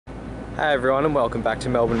Hey everyone, and welcome back to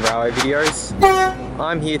Melbourne Railway videos.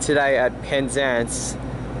 I'm here today at Penzance,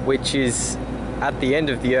 which is at the end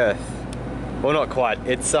of the earth. Well, not quite.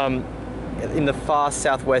 It's in the far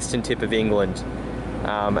southwestern tip of England,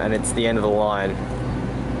 and it's the end of the line.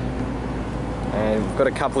 And we've got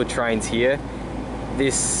a couple of trains here.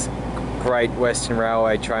 This Great Western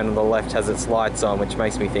Railway train on the left has its lights on, which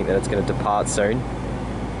makes me think that it's going to depart soon.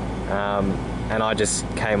 And I just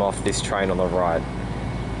came off this train on the right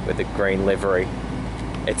with a green livery.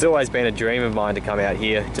 It's always been a dream of mine to come out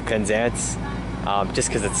here to Penzance, just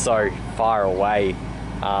because it's so far away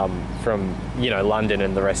from, London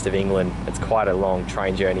and the rest of England. It's quite a long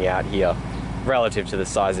train journey out here relative to the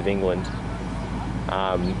size of England.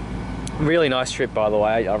 Really nice trip, by the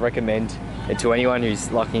way. I recommend it to anyone who's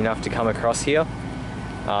lucky enough to come across here.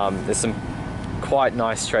 There's some quite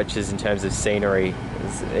nice stretches in terms of scenery.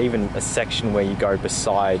 There's even a section where you go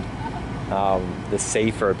beside the sea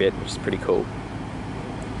for a bit, which is pretty cool.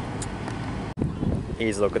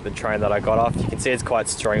 Here's a look at the train that I got off. You can see it's quite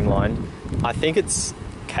streamlined. I think it's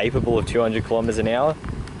capable of 200 kilometers an hour,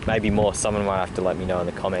 maybe more. Someone might have to let me know in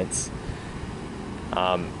the comments.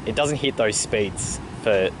 It doesn't hit those speeds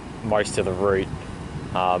for most of the route.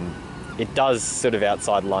 It does sort of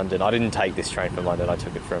outside London. I didn't take this train from London, I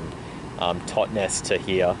took it from Totnes to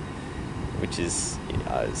here, which is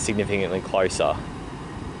significantly closer.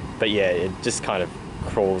 But yeah, it just kind of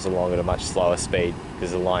crawls along at a much slower speed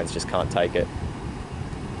because the lines just can't take it.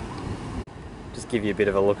 Just give you a bit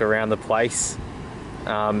of a look around the place.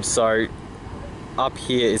 So up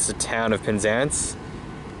here is the town of Penzance.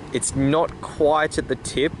 It's not quite at the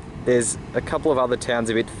tip. There's a couple of other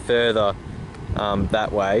towns a bit further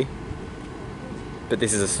that way. But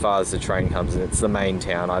this is as far as the train comes, and it's the main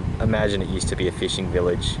town. I imagine it used to be a fishing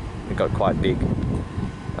village. It got quite big.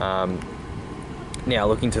 Now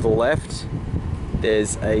looking to the left,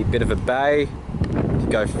 there's a bit of a bay. If you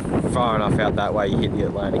go far enough out that way, you hit the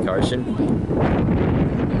Atlantic Ocean.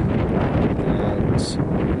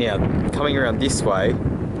 And now coming around this way,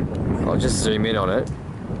 I'll just zoom in on it.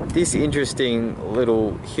 This interesting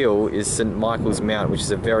little hill is St Michael's Mount, which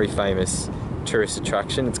is a very famous tourist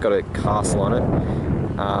attraction. It's got a castle on it,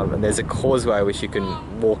 and there's a causeway which you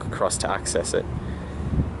can walk across to access it,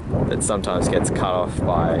 that sometimes gets cut off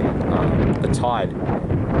by the tide.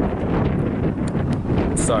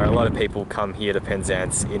 So a lot of people come here to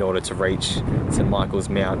Penzance in order to reach St Michael's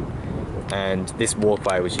Mount, and this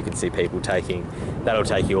walkway, which you can see people taking, that'll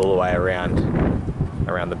take you all the way around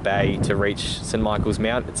the bay to reach St Michael's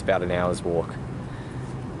Mount. It's about an hour's walk.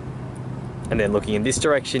 And then looking in this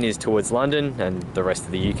direction is towards London and the rest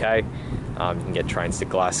of the UK. You can get trains to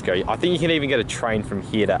Glasgow. I think you can even get a train from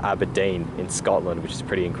here to Aberdeen in Scotland, which is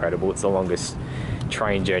pretty incredible. It's the longest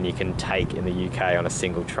train journey you can take in the UK on a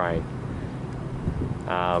single train.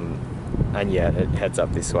 And yeah, it heads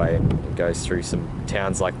up this way and goes through some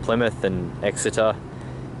towns like Plymouth and Exeter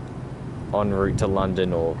en route to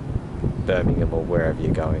London or Birmingham or wherever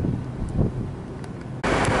you're going.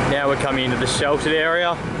 Now we're coming into the sheltered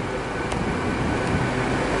area.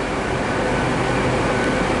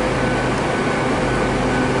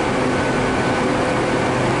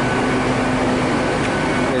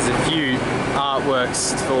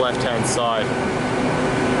 Artworks to the left hand side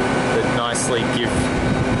that nicely give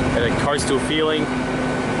it a coastal feeling.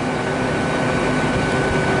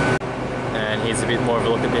 And here's a bit more of a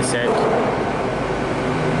look at this end.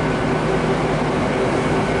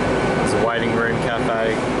 There's a waiting room,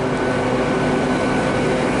 cafe.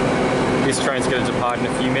 This train's going to depart in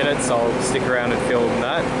a few minutes. I'll stick around and film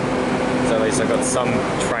that, so at least I've got some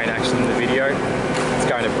train action in the video. It's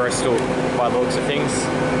going to Bristol by the looks of things.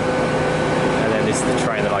 This is the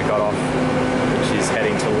train that I got off, which is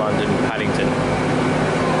heading to London Paddington.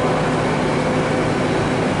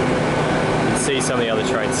 You can see some of the other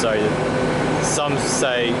trains, so some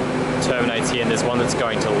say terminates here, and there's one that's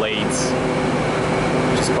going to Leeds,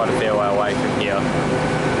 which is quite a fair way away from here.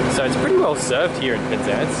 So it's pretty well served here in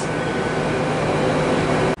Penzance.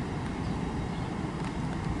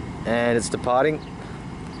 And it's departing.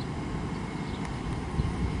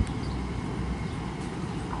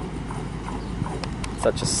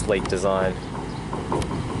 Such a sleek design.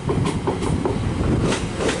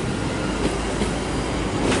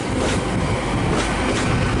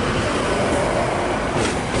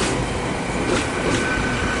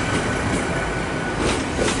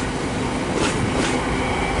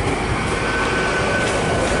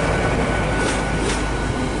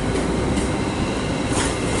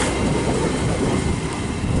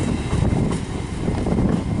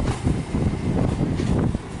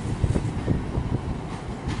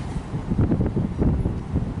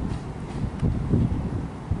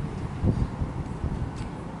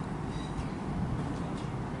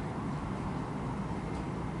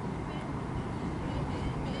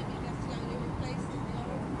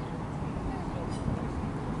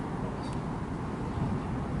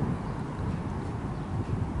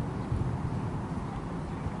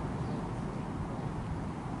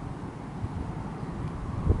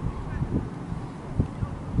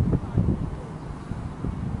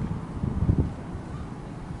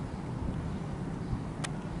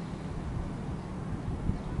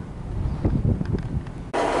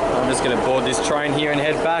 just going to board this train here and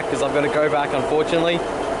head back because I've got to go back, unfortunately.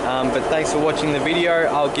 But thanks for watching the video.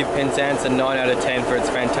 I'll give Penzance a 9 out of 10 for its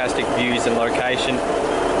fantastic views and location.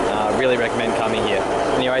 Really recommend coming here.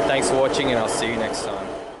 Anyway, thanks for watching and I'll see you next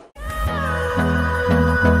time.